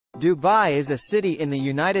Dubai is a city in the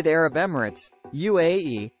United Arab Emirates,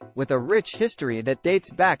 UAE, with a rich history that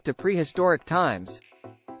dates back to prehistoric times.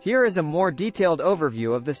 Here is a more detailed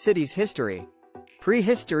overview of the city's history.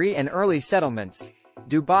 Prehistory and early settlements.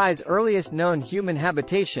 Dubai's earliest known human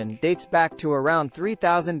habitation dates back to around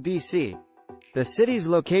 3000 BC. The city's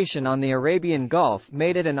location on the Arabian Gulf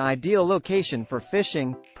made it an ideal location for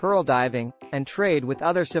fishing, pearl diving, and trade with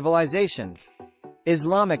other civilizations.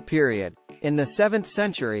 Islamic period. In the 7th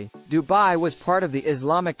century, Dubai was part of the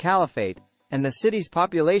Islamic Caliphate, and the city's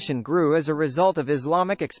population grew as a result of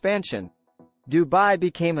Islamic expansion. Dubai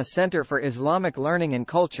became a center for Islamic learning and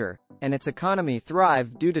culture, and its economy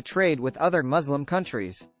thrived due to trade with other Muslim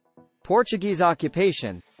countries. Portuguese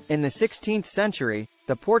occupation. In the 16th century,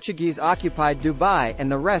 the Portuguese occupied Dubai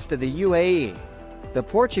and the rest of the UAE. The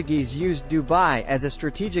Portuguese used Dubai as a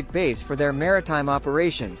strategic base for their maritime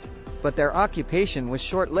operations, but their occupation was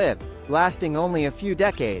short-lived, lasting only a few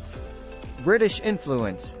decades. British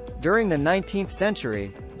influence. During the 19th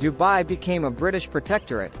century, Dubai became a British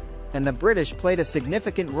protectorate, and the British played a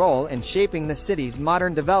significant role in shaping the city's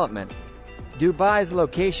modern development. Dubai's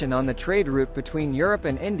location on the trade route between Europe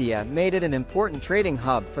and India made it an important trading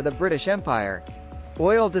hub for the British Empire.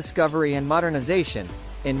 Oil discovery and modernization.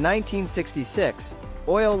 In 1966,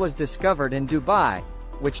 oil was discovered in Dubai,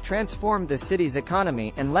 which transformed the city's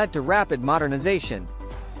economy and led to rapid modernization.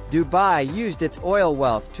 Dubai used its oil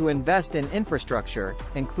wealth to invest in infrastructure,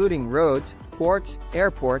 including roads, ports,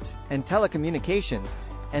 airports, and telecommunications,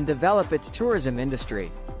 and develop its tourism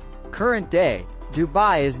industry. Current day,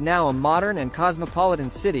 Dubai is now a modern and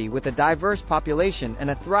cosmopolitan city with a diverse population and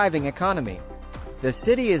a thriving economy. The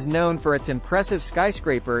city is known for its impressive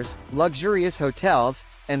skyscrapers, luxurious hotels,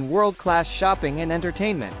 and world-class shopping and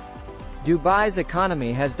entertainment. Dubai's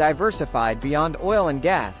economy has diversified beyond oil and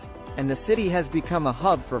gas, and the city has become a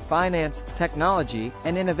hub for finance, technology,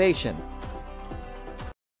 and innovation.